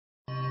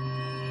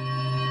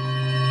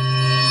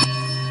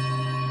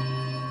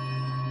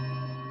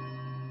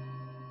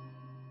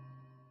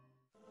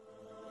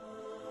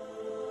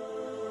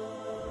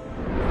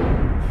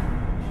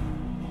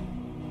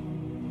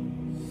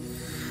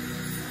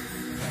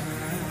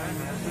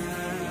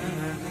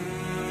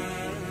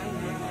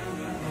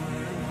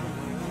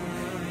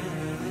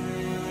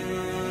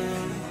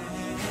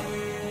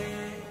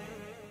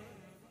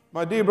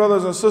My dear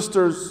brothers and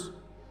sisters,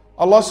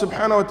 Allah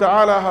subhanahu wa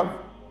ta'ala have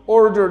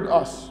ordered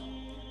us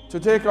to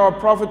take our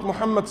Prophet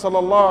Muhammad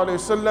sallallahu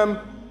alayhi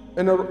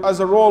wasallam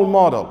as a role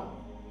model.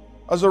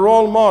 As a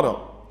role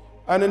model.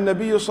 And in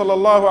Nabi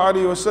sallallahu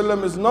alayhi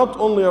wasallam is not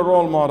only a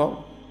role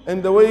model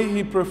in the way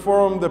he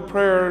performed the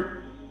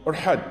prayer or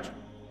Hajj,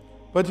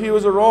 but he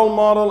was a role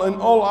model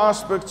in all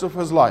aspects of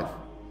his life.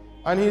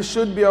 And he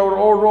should be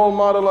our role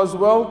model as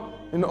well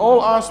in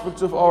all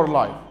aspects of our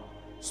life,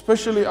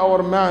 especially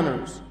our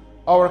manners,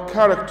 our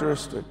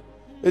characteristic.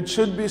 It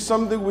should be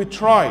something we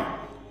try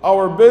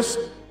our best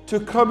to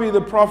copy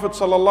the Prophet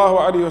sallallahu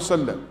alaihi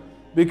wasallam,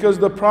 because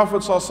the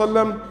Prophet sallallahu alaihi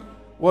wasallam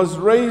was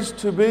raised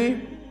to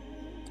be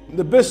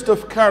the best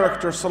of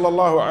character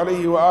sallallahu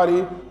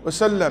alaihi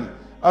wasallam,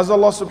 as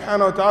Allah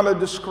subhanahu wa ta'ala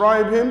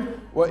described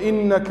him,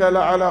 وَإِنَّكَ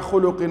لَعَلَى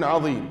خُلُقٍ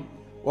عَظِيمٍ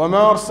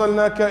وَمَا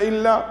أَرْسَلْنَاكَ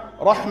إِلَّا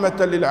رَحْمَةً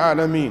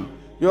لِلْعَالَمِينَ.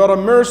 You are a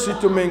mercy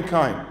to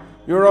mankind.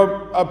 You're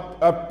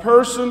a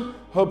person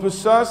who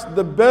possessed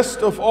the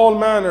best of all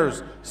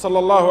manners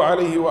sallallahu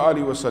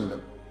alaihi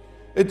wasallam.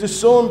 It is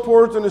so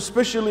important,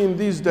 especially in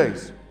these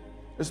days,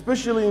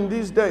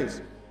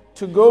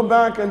 to go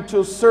back and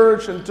to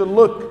search and to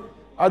look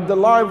at the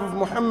life of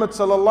Muhammad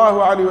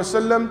sallallahu alaihi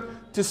wasallam,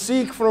 to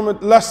seek from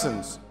it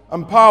lessons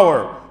and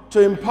power,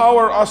 to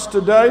empower us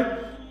today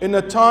in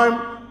a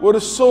time where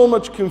there's so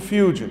much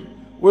confusion,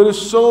 where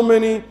there's so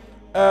many,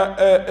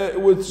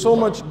 with so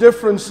much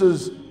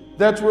differences,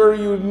 that's where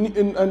you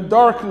in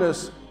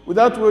darkness,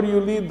 that's where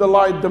you need the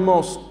light the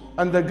most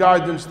and the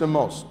guidance the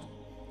most.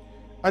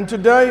 And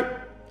today,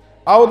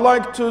 I would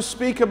like to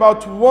speak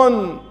about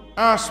one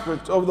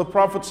aspect of the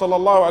Prophet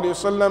sallallahu alaihi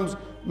wasallam's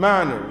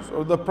manners,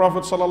 or the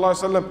Prophet sallallahu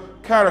alaihi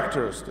wasallam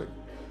characteristic,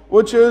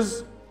 which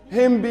is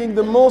him being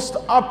the most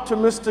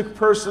optimistic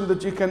person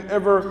that you can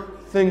ever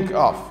think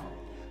of.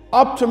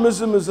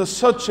 Optimism is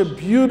such a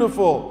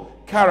beautiful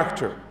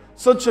character,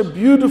 such a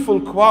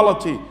beautiful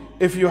quality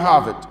if you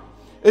have it.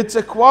 It's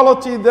a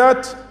quality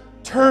that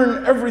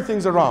turns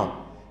everything around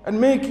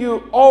and make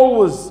you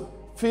always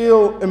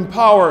feel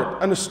empowered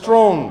and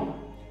strong.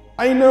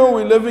 I know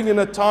we're living in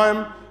a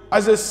time,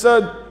 as I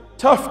said,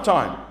 tough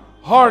time,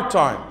 hard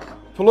time,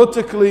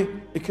 politically,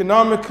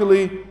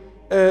 economically,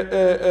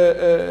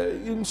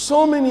 in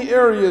so many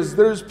areas.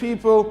 There's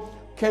people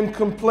can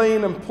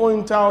complain and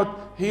point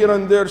out here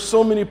and there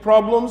so many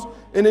problems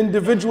in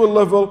individual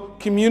level,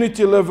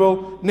 community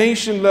level,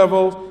 nation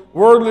level,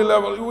 worldly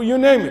level, you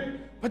name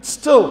it. But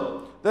still,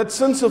 that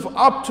sense of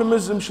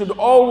optimism should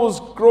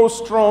always grow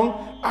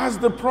strong as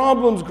the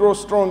problems grow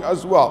strong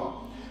as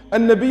well.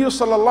 And Nabi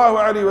sallallahu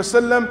alayhi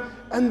wasallam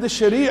and the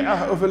Sharia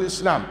of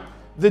Islam,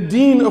 the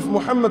deen of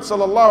Muhammad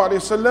sallallahu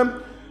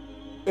alayhi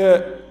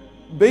wasallam,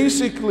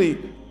 basically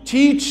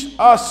teach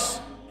us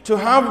to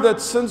have that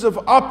sense of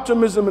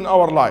optimism in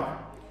our life.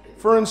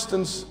 For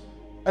instance,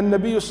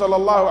 Nabi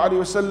sallallahu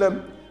alayhi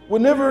wasallam,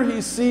 whenever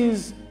he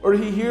sees or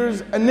he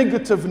hears a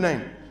negative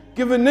name,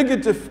 give a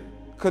negative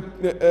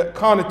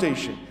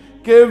connotation,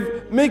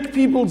 make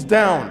people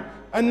down,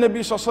 and Nabi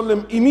sallallahu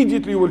alayhi wasallam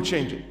immediately will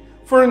change it.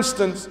 For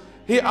instance,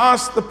 he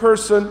asked the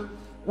person,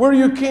 where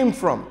you came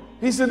from?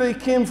 He said, I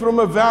came from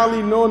a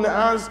valley known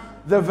as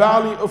the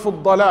Valley of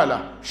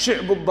Al-Dalala,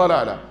 Shi'b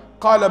Al-Dalala.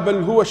 قال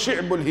بل هو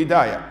شعب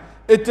الهداية.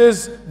 It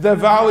is the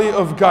Valley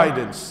of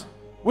Guidance.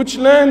 Which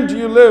land do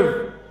you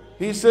live?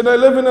 He said, I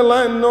live in a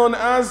land known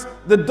as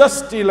the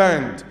Dusty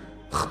Land,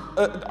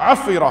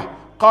 عفرة.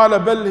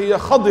 قال بل هي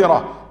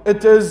خضرة.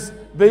 It is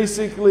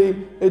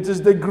basically, it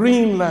is the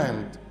green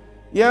land.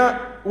 Yeah,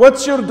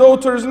 what's your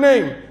daughter's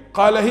name?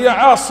 قال هي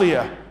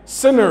عاصية,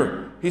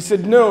 sinner. He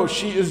said, no,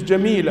 she is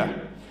Jamila.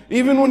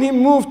 Even when he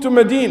moved to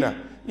Medina,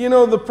 you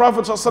know, the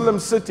Prophet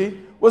ﷺ's city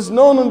was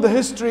known in the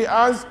history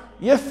as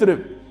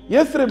Yathrib.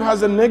 Yathrib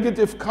has a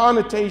negative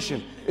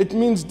connotation. It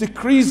means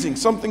decreasing,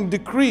 something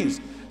decrease,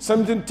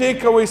 something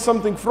take away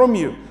something from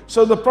you.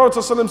 So the Prophet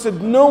ﷺ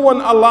said, no one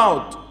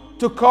allowed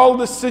to call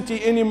the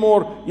city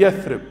anymore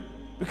Yathrib,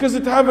 because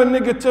it have a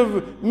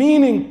negative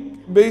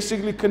meaning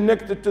basically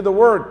connected to the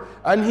word.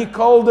 And he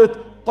called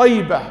it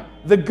Taibah,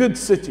 the good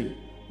city,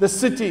 the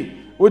city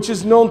which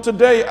is known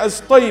today as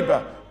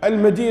Taibah,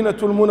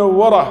 Al-Madinatul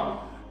Munawwarah.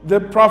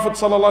 The Prophet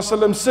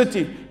ﷺ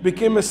city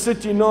became a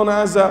city known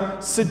as a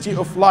city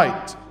of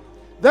light.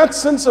 That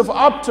sense of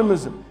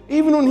optimism,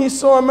 even when he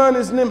saw a man,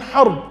 his name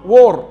Harb,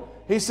 war,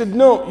 he said,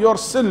 no, your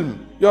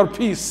silm, your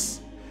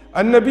peace.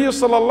 And Nabi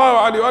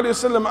sallallahu alayhi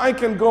wasallam, I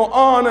can go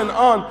on and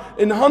on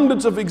in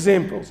hundreds of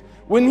examples.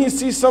 When he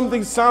sees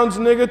something sounds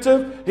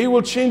negative, he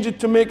will change it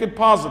to make it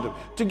positive,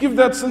 to give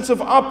that sense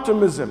of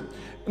optimism.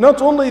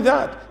 Not only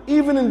that,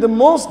 even in the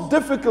most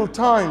difficult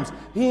times,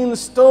 he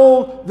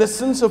installed the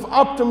sense of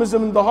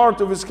optimism in the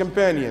heart of his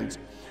companions.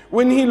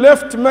 When he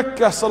left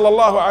Mecca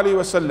sallallahu alayhi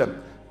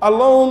wasallam,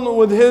 alone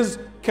with his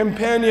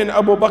companion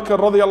Abu Bakr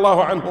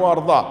radiallahu anhu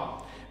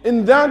arda,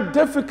 in that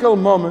difficult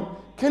moment,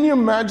 can you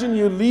imagine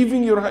you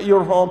leaving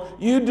your home?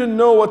 You don't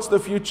know what's the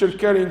future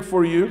carrying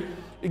for you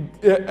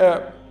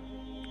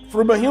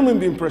from a human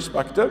being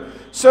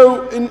perspective.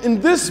 So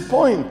in this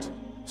point,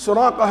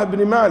 Suraqah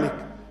ibn Malik,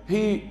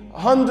 he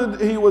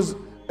was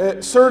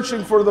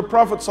searching for the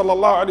Prophet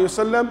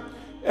ﷺ,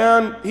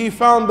 and he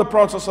found the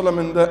Prophet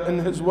ﷺ in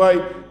his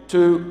way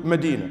to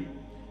Medina.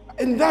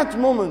 In that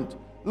moment,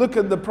 look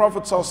at the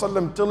Prophet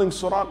ﷺ telling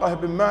Suraqah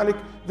ibn Malik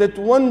that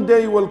one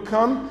day will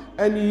come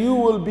and you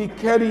will be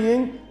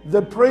carrying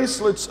the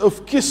bracelets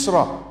of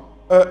Kisra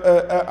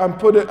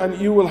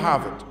and you will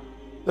have it.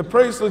 The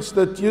bracelets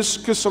that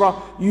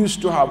Kisra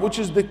used to have, which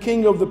is the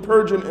king of the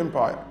Persian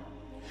Empire.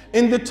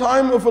 In the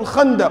time of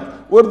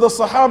Al-Khandaq, where the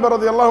Sahaba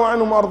radiallahu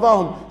anhum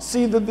ardahum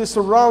see that they're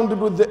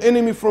surrounded with the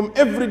enemy from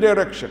every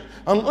direction,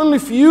 and only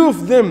few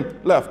of them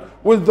left,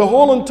 with the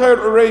whole entire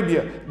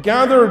Arabia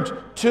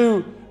gathered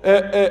to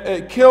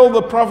kill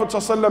the Prophet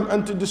ﷺ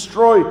and to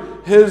destroy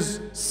his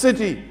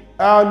city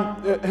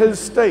and his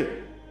state.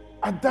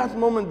 At that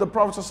moment, the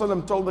Prophet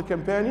ﷺ told the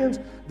companions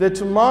that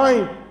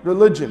my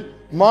religion,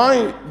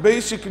 my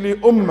basically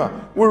ummah,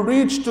 will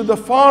reach to the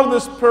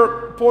farthest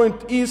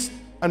point east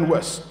and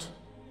west.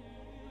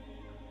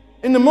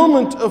 In a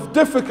moment of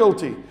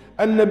difficulty,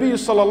 and Nabi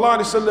sallallahu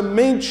alaihi wasallam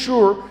made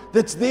sure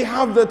that they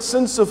have that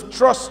sense of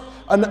trust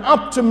and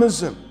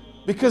optimism,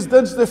 because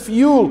that's the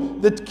fuel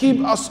that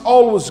keeps us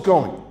always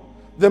going.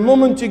 The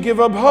moment you give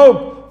up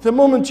hope, the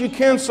moment you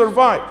can't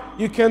survive,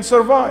 you can't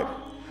survive.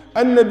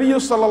 And Nabi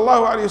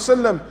sallallahu alaihi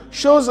wasallam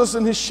shows us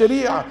in his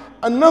Sharia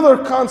another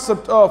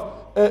concept of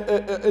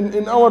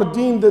in our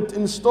deen that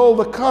install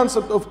the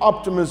concept of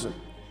optimism.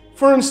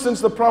 For instance,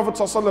 the Prophet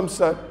sallallahu alaihi wasallam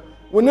said,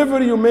 whenever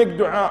you make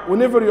dua,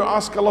 whenever you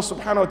ask Allah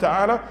subhanahu wa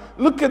ta'ala,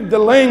 look at the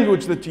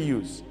language that you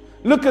use.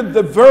 Look at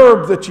the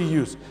verb that you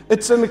use.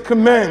 It's a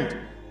command.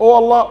 Oh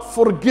Allah,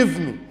 forgive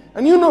me.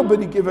 And you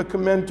nobody give a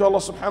command to Allah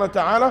subhanahu wa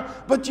ta'ala,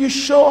 but you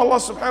show Allah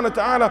subhanahu wa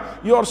ta'ala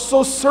you are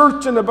so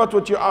certain about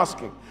what you're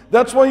asking.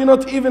 That's why you're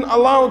not even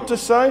allowed to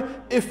say,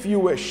 if you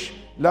wish.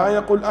 لا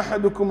يقول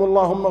أحدكم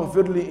اللهم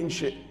اغفر لي إن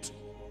شئت.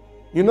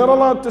 You're not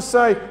allowed to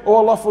say, oh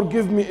Allah,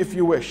 forgive me if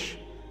you wish.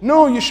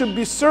 No, you should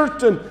be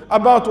certain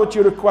about what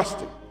you're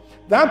requesting.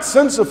 That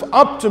sense of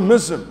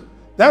optimism,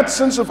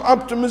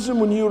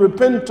 when you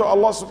repent to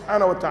Allah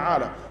subhanahu wa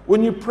ta'ala,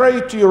 when you pray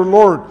to your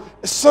Lord,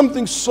 is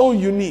something so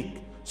unique,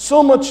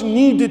 so much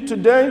needed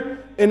today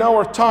in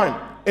our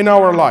time, in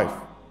our life.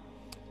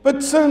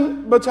 But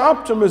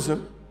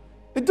optimism,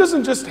 it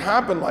doesn't just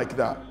happen like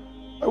that.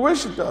 I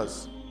wish it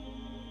does.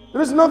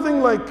 There is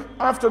nothing like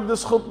after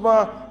this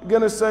khutbah,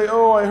 gonna say,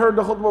 oh, I heard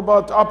the khutbah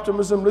about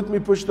optimism, let me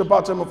push the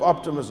button of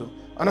optimism.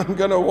 And I'm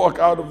gonna walk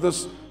out of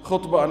this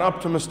khutbah an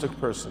optimistic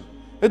person.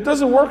 It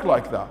doesn't work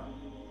like that.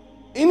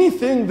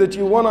 Anything that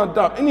you wanna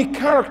adopt, any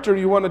character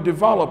you wanna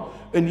develop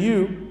in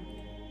you,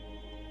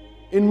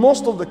 in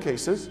most of the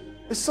cases,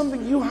 is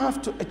something you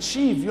have to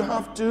achieve, you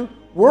have to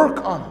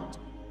work on it.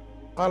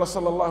 قال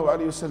صلى الله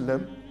عليه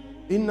وسلم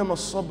إنما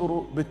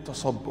الصبر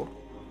بالتصبر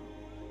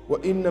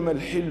وإنما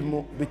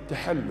الحلم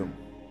بالتحلم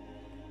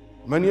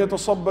من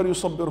يتصبر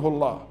يصبره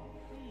الله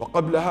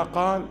وقبلها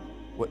قال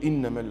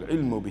وإنما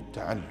العلم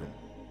بالتعلم.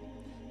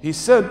 He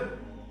said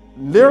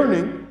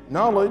learning,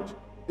 knowledge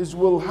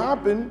will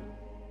happen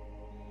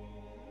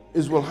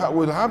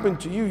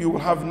to you. You will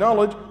have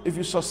knowledge if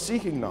you start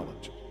seeking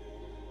knowledge.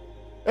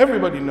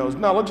 Everybody knows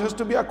knowledge has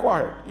to be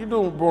acquired.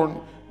 No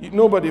one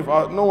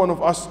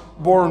of us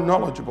born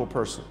knowledgeable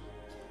person.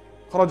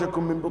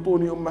 خرجكم من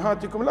بطون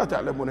أمهاتكم لا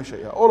تعلمون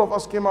شيئا. All of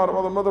us came out of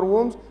our mother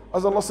wombs,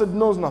 as Allah said,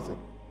 knows nothing.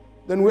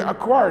 Then we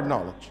acquired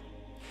knowledge.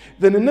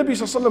 Then the Nabi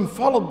sallallahu alaihi wasallam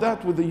followed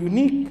that with a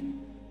unique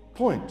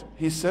point.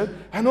 He said,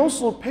 and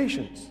also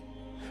patience.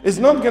 It's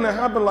not going to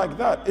happen like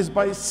that. It's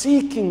by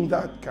seeking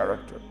that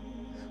character.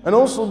 And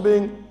also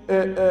being, have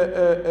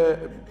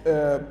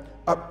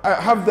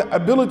the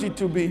ability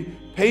to be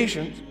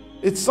patient.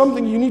 It's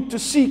something you need to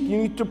seek, you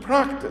need to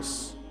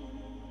practice.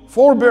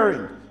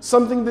 Forbearing,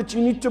 something that you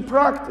need to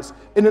practice.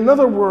 In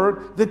another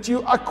word, that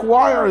you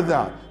acquire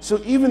that. So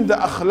even the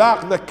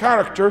akhlaq, the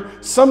character,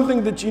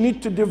 something that you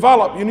need to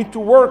develop, you need to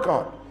work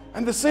on.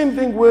 And the same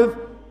thing with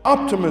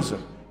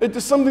optimism. It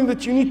is something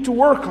that you need to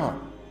work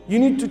on. You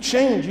need to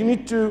change, you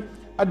need to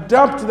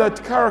adapt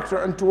that character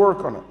and to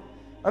work on it.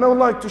 And I would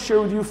like to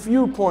share with you a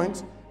few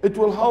points. It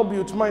will help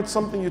you. It might be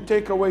something you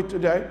take away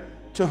today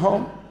to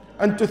home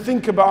and to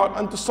think about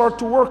and to start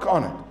to work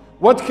on it.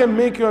 What can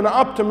make you an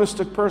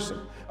optimistic person?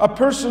 A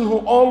person who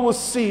always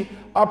sees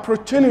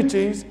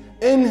opportunities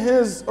in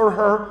his or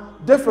her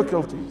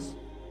difficulties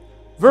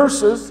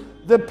versus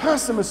the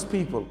pessimist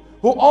people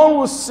who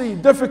always see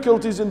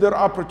difficulties in their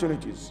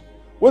opportunities.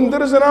 When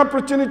there is an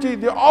opportunity,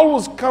 they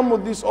always come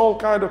with these all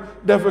kind of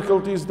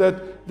difficulties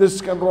that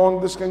this can wrong,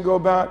 this can go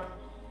bad.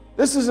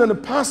 This isn't a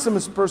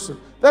pessimist person.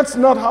 That's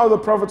not how the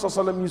Prophet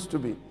ﷺ used to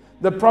be.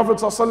 The Prophet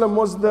ﷺ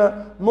was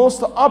the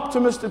most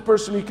optimistic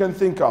person you can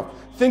think of,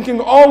 thinking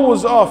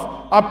always of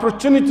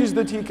opportunities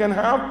that he can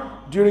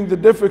have during the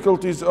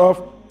difficulties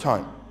of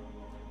time.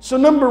 So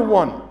number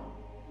one,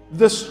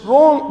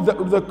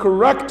 the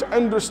correct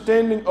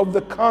understanding of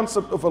the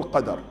concept of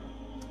Al-Qadr,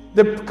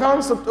 the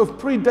concept of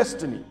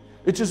predestiny,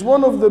 which is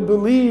one of the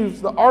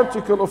beliefs, the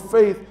article of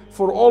faith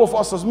for all of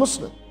us as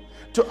Muslims.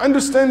 To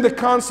understand the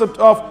concept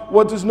of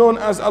what is known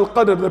as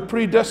Al-Qadr, the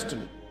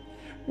predestiny.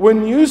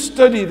 when you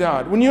study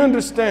that, when you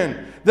understand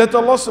that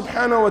Allah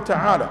subhanahu wa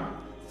ta'ala,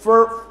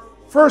 for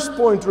first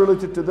point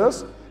related to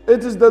this,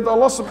 it is that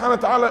Allah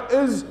subhanahu wa ta'ala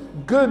is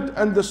good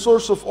and the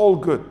source of all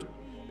good.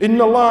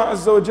 Inna Allah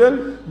azza wa jal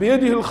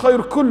biyadihi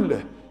al-khayr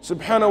kulluh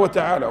subhanahu wa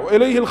ta'ala wa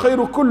ilayhi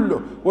al-khayr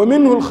kulluh wa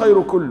minhu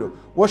al-khayr kulluh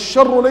wa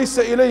ash-sharru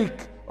laysa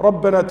ilayk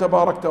rabbana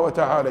tabarakta wa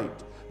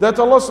ta'alayt. That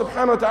Allah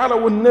subhanahu wa ta'ala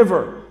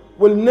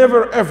will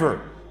never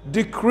ever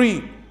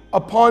decree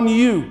upon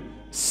you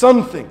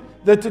something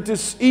that it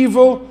is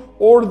evil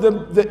or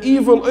the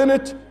evil in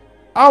it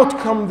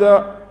outcome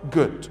the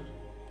good.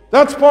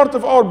 That's part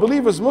of our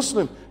belief as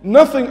Muslim.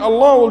 Nothing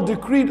Allah will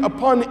decree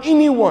upon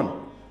anyone,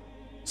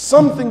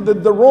 something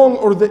that the wrong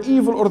or the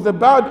evil or the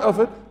bad of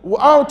it will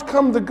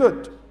outcome the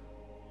good.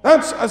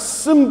 That's a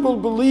simple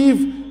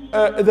belief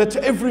that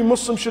every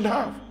Muslim should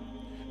have.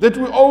 That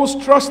we always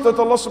trust that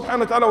Allah subhanahu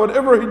wa ta'ala,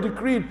 whatever He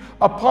decreed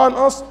upon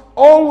us,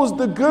 always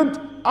the good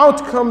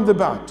outcome the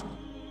bad.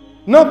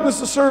 Not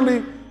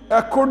necessarily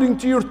according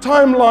to your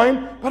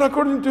timeline, but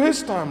according to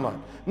His timeline.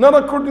 Not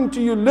according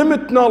to your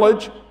limit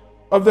knowledge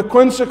of the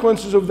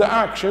consequences of the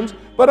actions,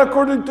 but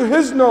according to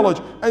His knowledge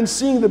and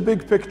seeing the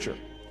big picture.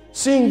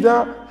 Seeing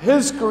that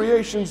His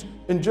creations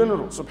in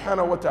general,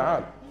 subhanahu wa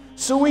ta'ala.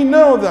 So we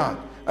know that.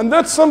 And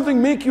that's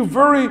something make you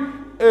very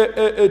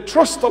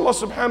trust Allah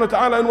subhanahu wa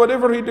ta'ala and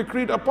whatever He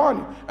decreed upon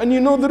you. And you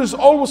know there is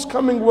always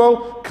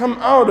will come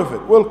out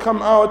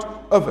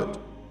of it.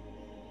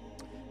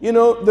 You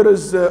know, there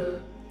is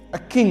a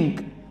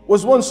king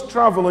was once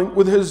traveling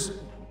with his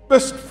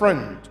best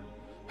friend.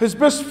 His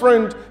best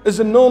friend is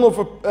known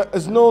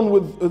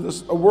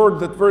with a word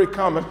that's very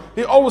common.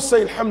 He always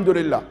say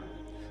Alhamdulillah.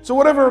 So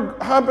whatever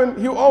happened,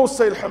 he always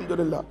say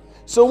Alhamdulillah.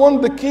 So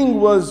when the king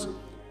was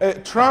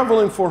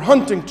traveling for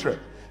hunting trip,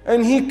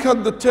 and he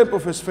cut the tip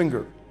of his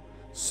finger.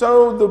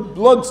 So the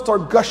blood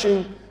started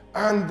gushing,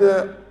 and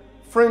the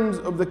friends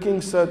of the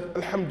king said,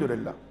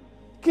 Alhamdulillah.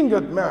 King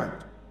got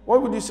mad. Why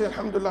would you say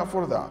Alhamdulillah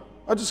for that?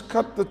 I just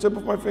cut the tip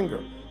of my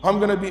finger. I'm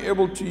going to be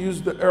able to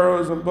use the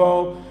arrows and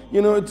bow.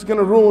 You know, it's going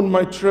to ruin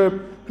my trip.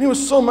 And he was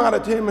so mad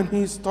at him, and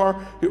he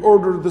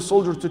ordered the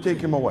soldiers to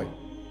take him away.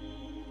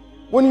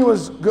 When he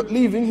was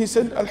leaving, he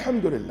said,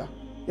 Alhamdulillah.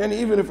 And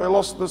even if I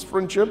lost this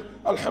friendship,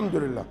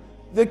 Alhamdulillah.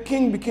 The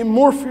king became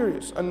more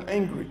furious and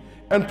angry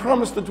and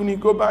promised that when he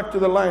go back to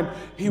the land,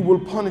 he will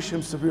punish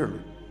him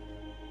severely.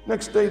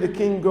 Next day, the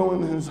king go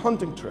on his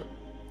hunting trip.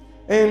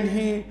 And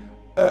he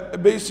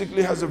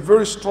basically has a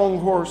very strong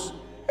horse,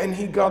 and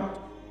he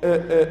got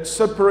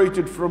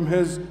separated from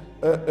his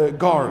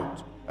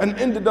guard and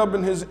ended up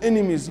in his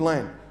enemy's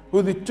land,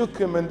 who they took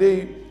him and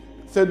they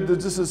said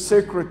that this is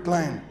sacred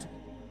land.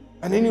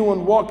 And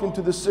anyone walking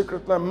to the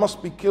sacred land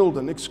must be killed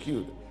and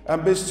executed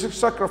and be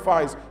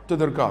sacrificed to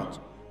their gods.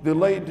 They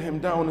laid him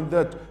down in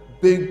that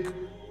big,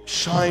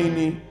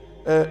 shiny,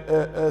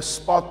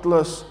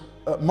 spotless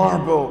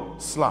marble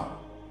slab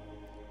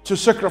to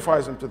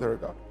sacrifice him to their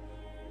God.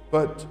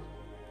 But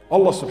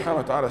Allah subhanahu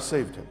wa ta'ala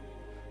saved him.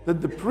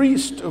 That the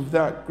priest of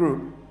that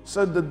group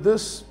said that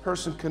this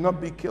person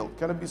cannot be killed,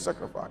 cannot be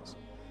sacrificed.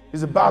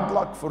 It's a bad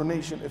luck for a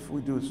nation if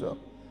we do so,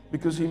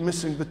 because he's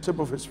missing the tip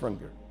of his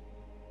finger.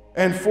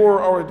 And for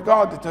our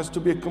God, it has to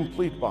be a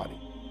complete body.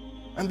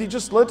 And they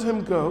just let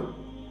him go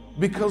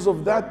because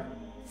of that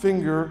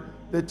finger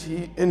that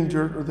he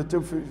injured, or the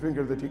tip of his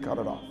finger that he cut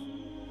it off.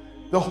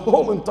 The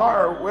whole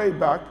entire way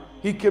back,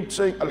 he kept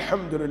saying,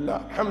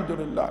 Alhamdulillah,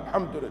 Alhamdulillah,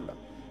 Alhamdulillah.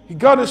 He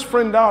got his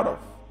friend out of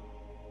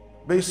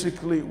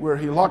basically where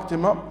he locked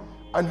him up,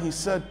 and he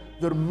said,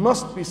 there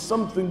must be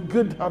something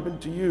good happen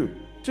to you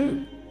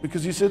too,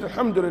 because he said,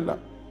 Alhamdulillah.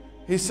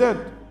 He said,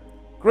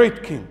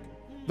 great king,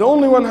 the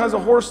only one has a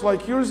horse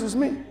like yours is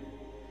me.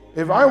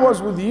 If I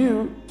was with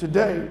you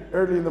today,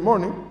 early in the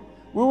morning,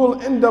 we will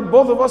end up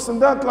both of us in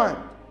that line.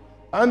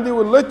 And they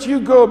will let you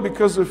go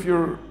because of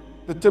the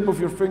tip of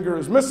your finger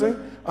is missing,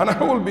 and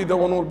I will be the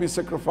one who will be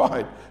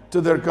sacrificed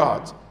to their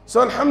gods.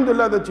 So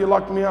Alhamdulillah that you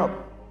locked me up.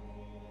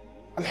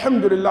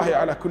 Alhamdulillah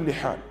ala kulli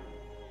hal.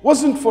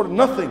 Wasn't for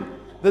nothing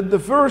that the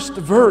first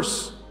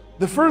verse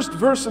in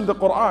the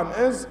Quran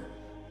is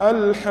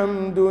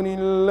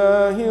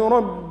Alhamdulillahi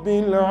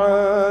Rabbil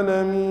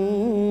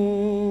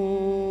Alameen.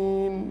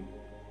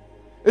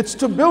 It's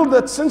to build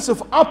that sense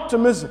of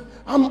optimism.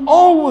 I'm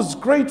always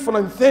grateful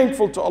and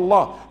thankful to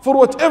Allah for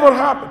whatever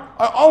happened.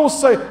 I always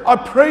say, I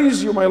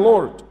praise you, my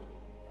Lord.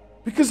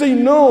 Because I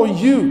know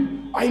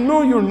you. I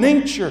know your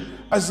nature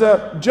as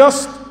a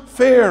just,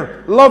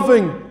 fair,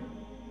 loving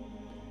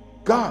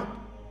God,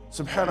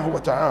 subhanahu wa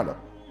ta'ala.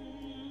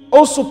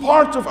 Also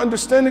part of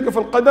understanding of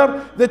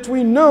Al-Qadr, that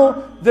we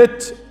know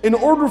that in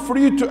order for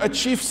you to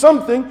achieve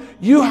something,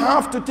 you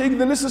have to take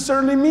the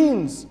necessary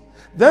means.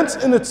 That's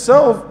in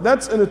itself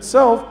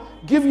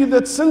give you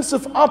that sense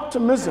of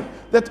optimism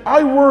that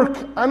I work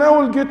and I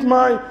will get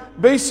my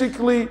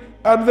basically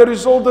the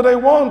result that I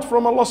want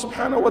from Allah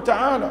subhanahu wa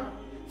ta'ala.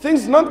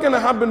 Things not going to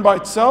happen by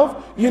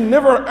itself. You're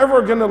never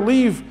ever going to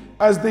leave,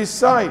 as they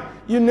say,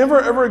 you're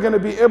never ever going to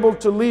be able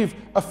to leave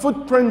a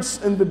footprints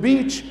in the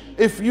beach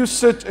if you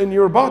sit in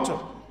your bottom.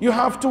 You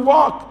have to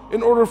walk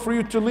in order for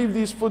you to leave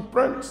these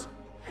footprints.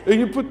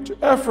 You put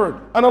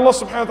effort, and Allah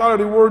subhanahu wa ta'ala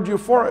reward you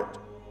for it.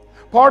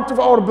 Part of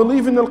our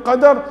belief in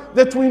al-qadar,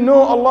 that we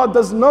know Allah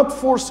does not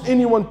force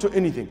anyone to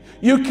anything.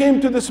 You came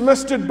to this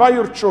masjid by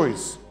your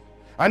choice.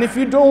 And if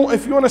you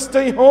want to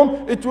stay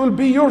home, it will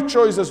be your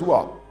choice as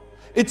well.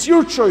 It's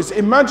your choice.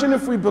 Imagine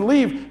if we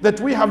believe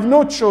that we have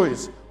no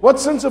choice. What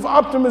sense of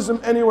optimism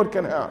anyone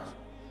can have?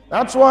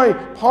 That's why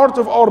part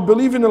of our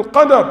belief in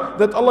al-qadar,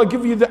 that Allah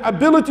give you the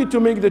ability to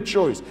make the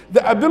choice,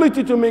 the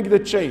ability to make the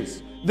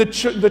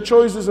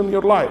choices in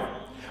your life.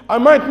 I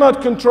might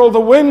not control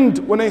the wind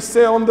when I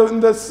sail in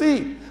the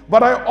sea,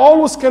 but I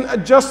always can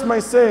adjust my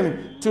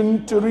sailing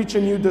to reach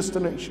a new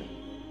destination.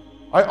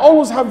 I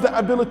always have the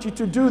ability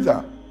to do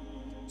that.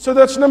 So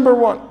that's number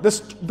one.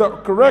 The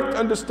correct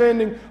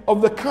understanding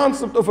of the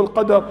concept of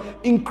al-qadar,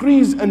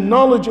 increase and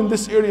knowledge in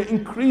this area,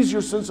 increase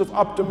your sense of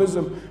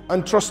optimism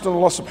and trust in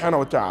Allah subhanahu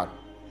wa ta'ala.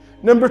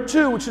 Number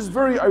two, which is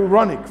very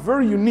ironic,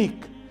 very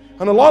unique,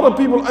 and a lot of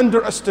people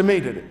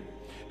underestimated it.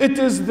 It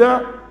is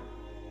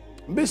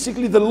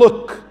basically the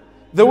look,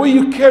 the way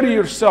you carry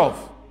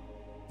yourself,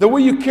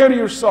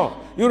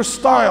 your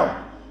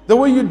style, the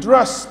way you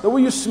dress, the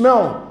way you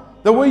smell,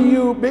 the way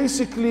you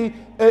basically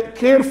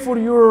care for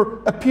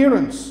your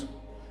appearance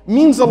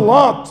means a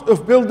lot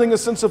of building a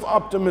sense of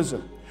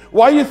optimism.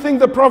 Why do you think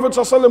the Prophet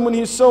ﷺ, when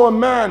he saw a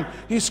man,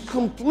 he's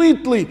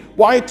completely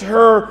white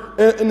hair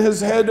in his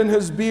head and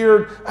his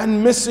beard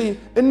and messy,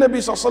 and Nabi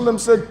ﷺ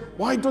said,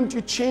 why don't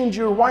you change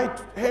your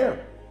white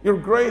hair, your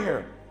gray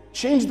hair?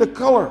 Change the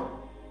color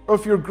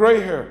of your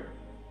gray hair.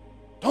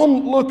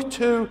 Don't look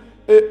too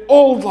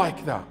old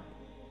like that.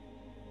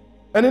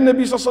 And then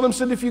Nabi ﷺ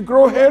said, if you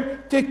grow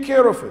hair, take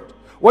care of it.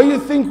 Why do you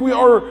think we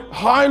are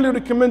highly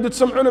recommended?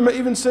 Some ulama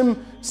even say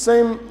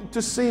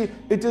to see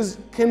it is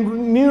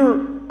near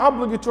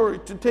obligatory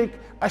to take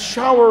a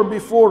shower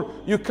before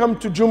you come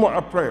to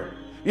Jumu'ah prayer.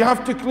 You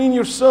have to clean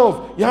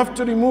yourself. You have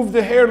to remove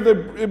the hair,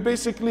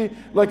 basically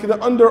like the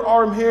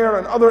underarm hair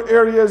and other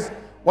areas.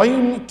 Why you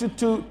need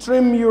to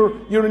trim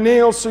your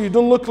nails so you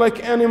don't look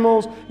like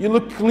animals. You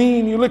look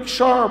clean, you look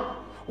sharp.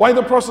 Why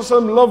the Prophet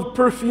ﷺ loved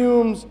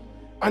perfumes.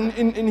 And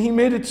he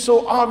made it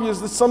so obvious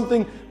that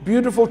something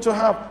beautiful to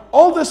have.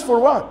 All this for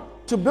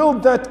what? To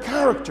build that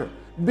character.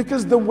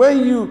 Because the way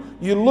you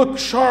look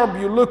sharp,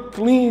 you look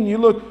clean, you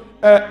look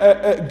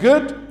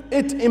good,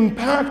 it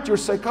impacts your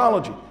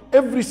psychology.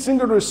 Every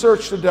single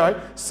research today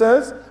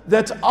says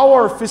that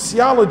our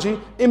physiology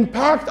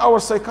impacts our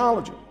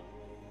psychology.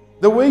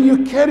 The way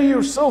you carry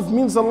yourself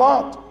means a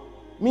lot.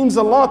 Means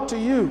a lot to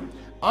you.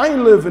 I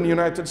live in the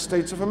United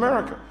States of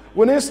America.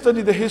 When I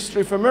study the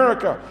history of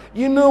America,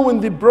 you know, when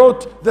they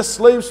brought the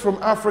slaves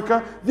from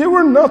Africa, they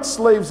were not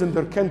slaves in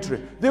their country.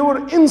 They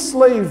were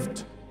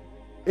enslaved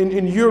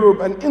in Europe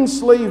and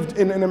enslaved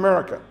in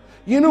America.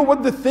 You know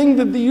what the thing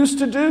that they used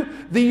to do?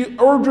 They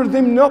ordered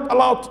them not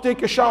allowed to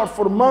take a shower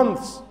for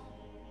months.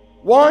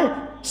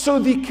 Why? So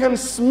they can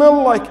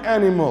smell like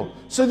animal.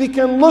 So they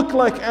can look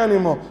like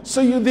animal.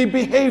 So they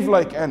behave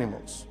like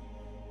animals.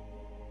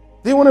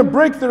 They want to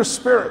break their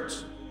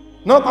spirits.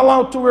 Not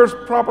allowed to wear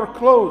proper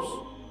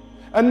clothes.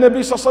 And Nabi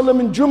ﷺ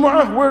in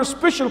Jumu'ah wears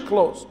special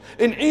clothes.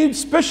 In Eid,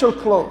 special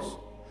clothes.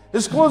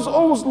 His clothes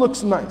always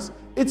looks nice.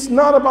 It's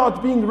not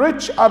about being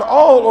rich at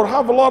all or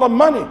have a lot of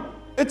money.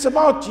 It's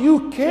about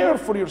you care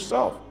for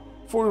yourself.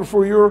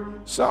 For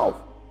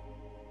yourself.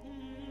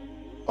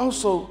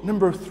 Also,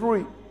 number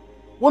three,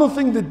 one of the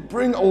things that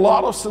bring a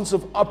lot of sense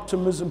of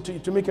optimism to you,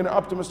 to make an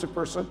optimistic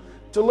person,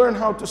 to learn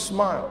how to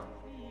smile.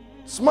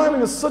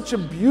 Smiling is such a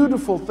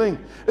beautiful thing.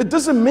 It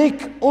doesn't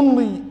make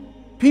only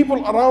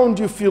people around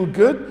you feel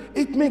good,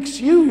 it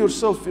makes you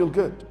yourself feel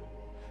good.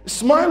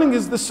 Smiling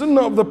is the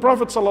sunnah of the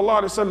Prophet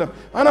ﷺ.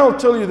 And I'll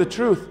tell you the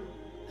truth,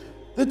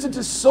 that it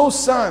is so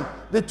sad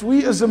that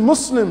we as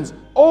Muslims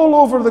all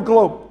over the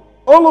globe,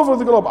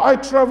 I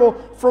travel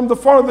from the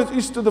farthest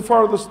east to the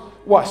farthest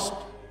west.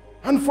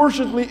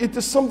 Unfortunately, it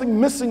is something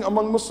missing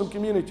among Muslim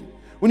community.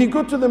 When you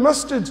go to the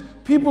masjids,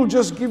 people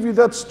just give you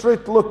that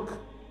straight look.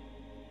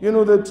 You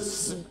know,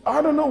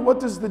 I don't know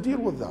what is the deal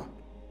with that.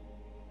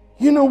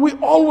 You know, we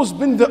always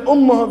been the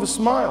ummah of a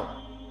smile.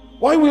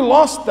 Why we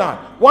lost that?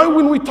 Why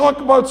when we talk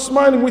about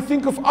smiling, we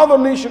think of other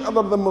nations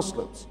other than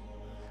Muslims?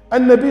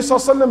 And Nabi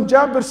ﷺ,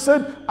 Jabir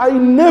said, I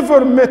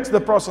never met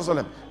the Prophet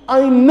ﷺ.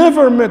 I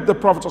never met the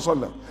Prophet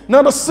ﷺ.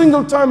 Not a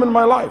single time in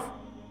my life.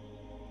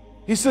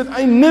 He said,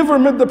 I never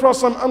met the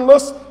Prophet ﷺ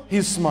unless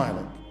he's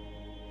smiling.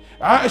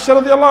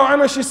 Aisha radiallahu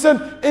anha, she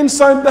said,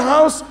 inside the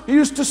house, he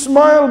used to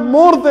smile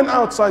more than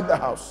outside the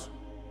house.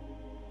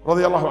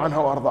 Radiallahu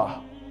anha wa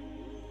ardaha.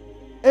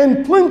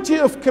 And plenty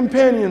of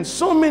companions,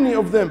 so many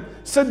of them,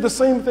 said the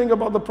same thing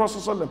about the Prophet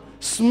ﷺ.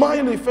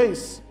 Smiley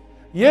face,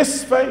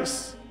 yes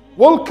face,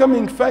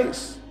 welcoming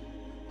face.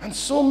 And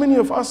so many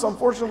of us,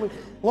 unfortunately,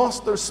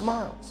 lost their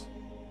smiles.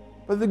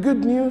 But the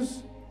good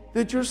news,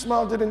 that your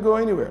smile didn't go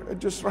anywhere. It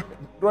just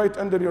right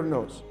under your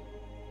nose.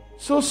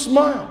 So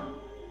smile.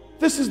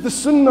 This is the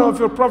sunnah of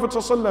your Prophet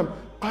ﷺ.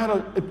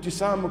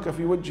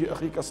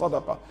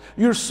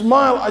 Your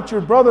smile at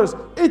your brothers,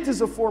 it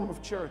is a form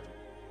of charity.